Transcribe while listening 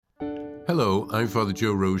Hello, I'm Father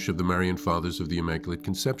Joe Roche of the Marian Fathers of the Immaculate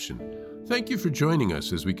Conception. Thank you for joining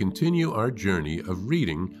us as we continue our journey of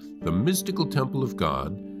reading The Mystical Temple of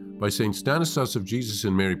God by St. Stanislas of Jesus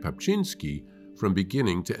and Mary Papczynski from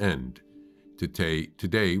beginning to end.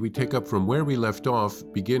 Today we take up from where we left off,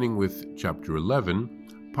 beginning with chapter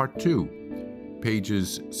 11, part 2,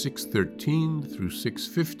 pages 613 through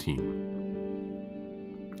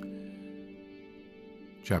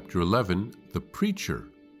 615. Chapter 11, The Preacher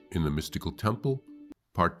in the Mystical Temple,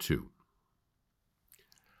 Part 2.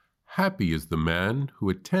 Happy is the man who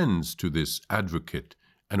attends to this advocate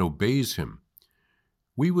and obeys him.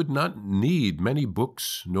 We would not need many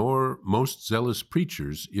books nor most zealous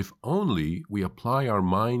preachers if only we apply our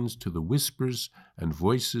minds to the whispers and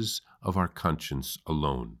voices of our conscience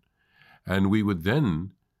alone. And we would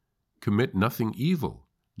then commit nothing evil,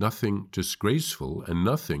 nothing disgraceful, and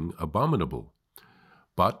nothing abominable.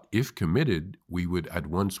 But if committed, we would at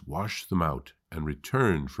once wash them out and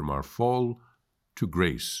return from our fall to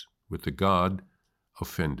grace with the God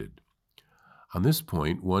offended. On this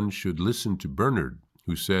point, one should listen to Bernard,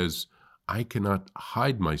 who says, "I cannot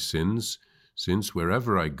hide my sins, since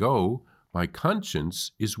wherever I go, my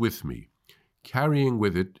conscience is with me, carrying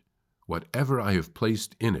with it whatever I have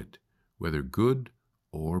placed in it, whether good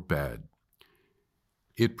or bad.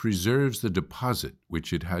 It preserves the deposit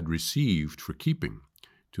which it had received for keeping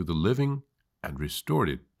to the living and restored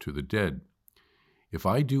it to the dead. If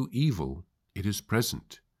I do evil, it is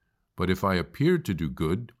present. But if I appear to do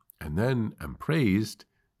good and then am praised,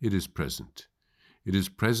 it is present. It is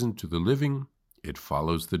present to the living, it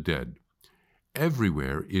follows the dead.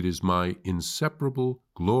 Everywhere it is my inseparable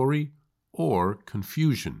glory or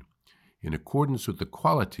confusion, in accordance with the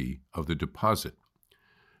quality of the deposit.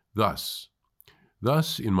 Thus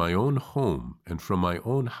in my own home and from my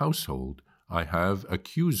own household, I have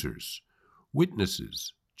accusers,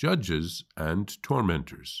 witnesses, judges, and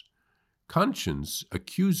tormentors. Conscience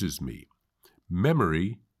accuses me.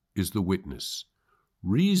 Memory is the witness.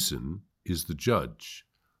 Reason is the judge.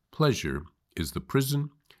 Pleasure is the prison.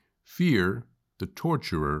 Fear, the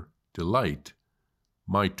torturer. Delight,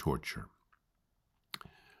 my torture."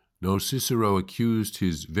 No, Cicero accused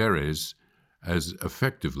his veres as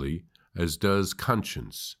effectively as does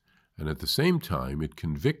conscience, and at the same time it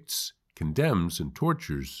convicts, condemns, and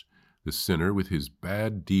tortures the sinner with his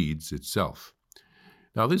bad deeds itself.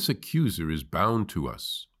 Now this accuser is bound to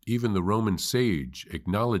us. Even the Roman sage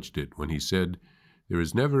acknowledged it when he said, "There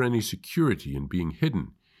is never any security in being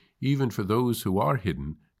hidden. Even for those who are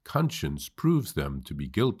hidden, conscience proves them to be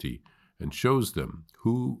guilty and shows them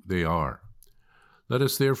who they are." Let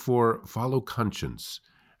us therefore follow conscience,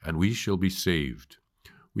 and we shall be saved.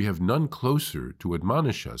 We have none closer to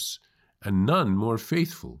admonish us, and none more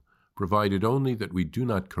faithful, provided only that we do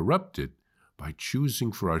not corrupt it by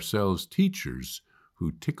choosing for ourselves teachers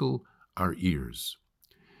who tickle our ears.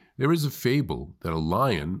 There is a fable that a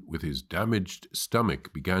lion with his damaged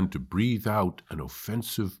stomach began to breathe out an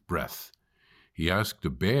offensive breath. He asked a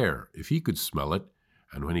bear if he could smell it,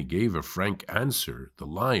 and when he gave a frank answer, the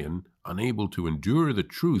lion, unable to endure the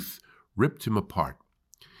truth, ripped him apart.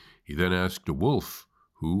 He then asked a wolf,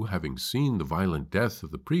 who, having seen the violent death of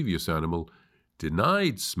the previous animal,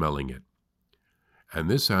 denied smelling it. And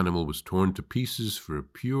this animal was torn to pieces for a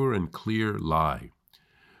pure and clear lie.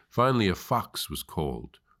 Finally, a fox was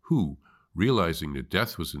called, who, realizing that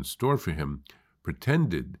death was in store for him,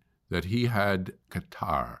 pretended that he had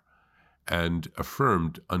catarrh, and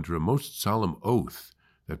affirmed under a most solemn oath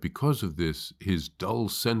that because of this, his dull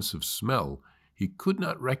sense of smell, he could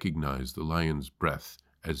not recognize the lion's breath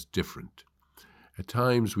as different. At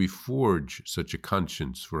times we forge such a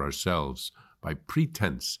conscience for ourselves by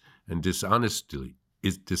pretense and dishonesty.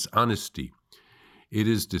 It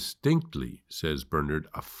is distinctly, says Bernard,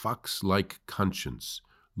 a fox-like conscience,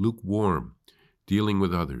 lukewarm, dealing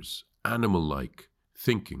with others, animal-like,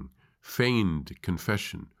 thinking, feigned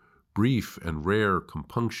confession, brief and rare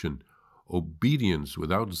compunction, obedience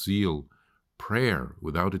without zeal, prayer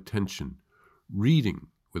without attention,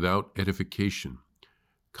 reading without edification,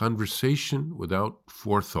 conversation without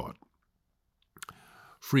forethought.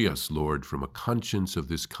 Free us, Lord, from a conscience of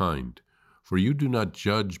this kind, for you do not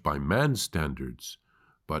judge by man's standards,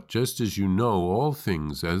 but just as you know all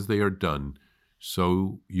things as they are done,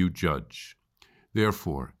 so you judge.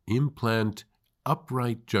 Therefore, implant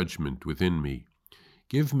upright judgment within me.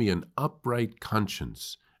 Give me an upright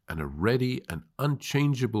conscience and a ready and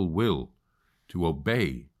unchangeable will to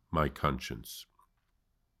obey my conscience.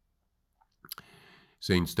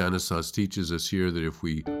 St. Stanislas teaches us here that if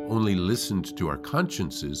we only listened to our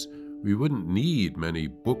consciences, we wouldn't need many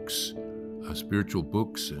books spiritual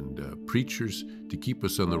books and preachers to keep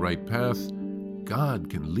us on the right path, God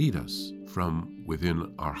can lead us from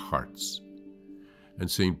within our hearts. And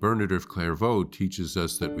St. Bernard of Clairvaux teaches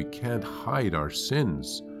us that we can't hide our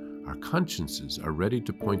sins. Our consciences are ready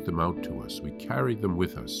to point them out to us. We carry them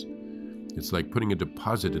with us. It's like putting a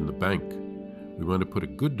deposit in the bank. We want to put a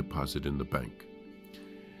good deposit in the bank.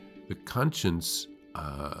 The conscience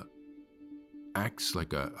acts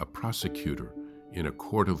like a prosecutor in a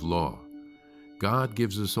court of law. God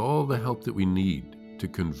gives us all the help that we need to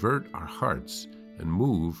convert our hearts and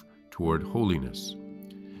move toward holiness.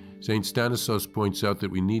 St. Stanislaus points out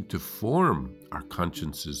that we need to form our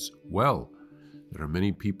consciences well. There are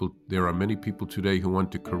many people today who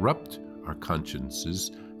want to corrupt our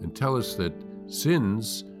consciences and tell us that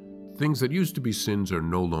sins, things that used to be sins, are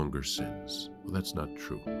no longer sins. Well, that's not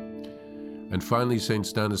true. And finally, St.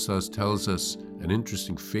 Stanislaus tells us an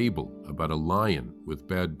interesting fable about a lion with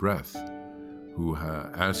bad breath who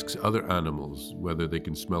asks other animals whether they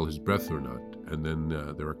can smell his breath or not, and then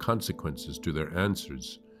there are consequences to their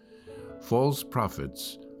answers. False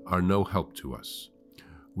prophets are no help to us.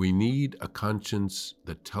 We need a conscience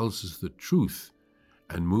that tells us the truth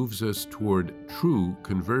and moves us toward true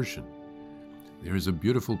conversion. There is a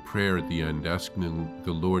beautiful prayer at the end asking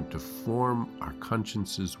the Lord to form our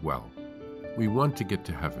consciences well. We want to get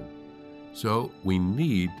to heaven, so we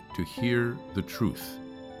need to hear the truth.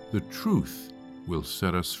 The truth will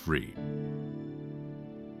set us free.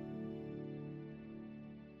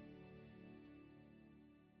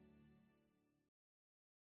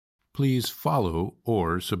 Please follow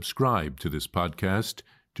or subscribe to this podcast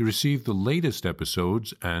to receive the latest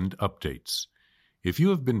episodes and updates. If you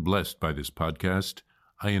have been blessed by this podcast,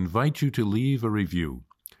 I invite you to leave a review.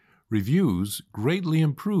 Reviews greatly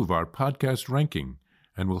improve our podcast ranking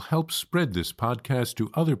and will help spread this podcast to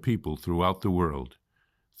other people throughout the world.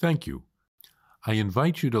 Thank you. I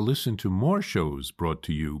invite you to listen to more shows brought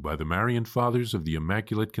to you by the Marian Fathers of the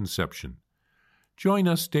Immaculate Conception. Join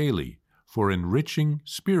us daily for enriching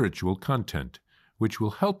spiritual content, which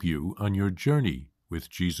will help you on your journey with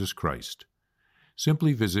Jesus Christ.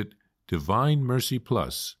 Simply visit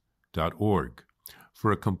DivineMercyPlus.org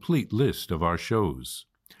for a complete list of our shows.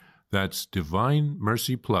 That's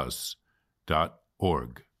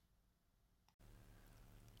DivineMercyPlus.org.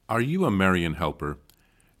 Are you a Marian helper?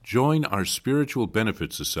 Join our Spiritual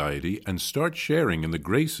Benefit Society and start sharing in the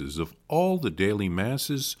graces of all the daily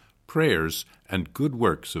masses, prayers, and good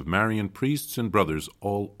works of Marian priests and brothers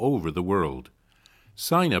all over the world.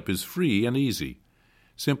 Sign up is free and easy.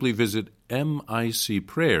 Simply visit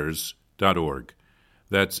micprayers.org.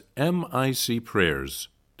 That's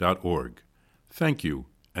micprayers.org. Thank you,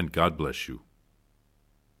 and God bless you.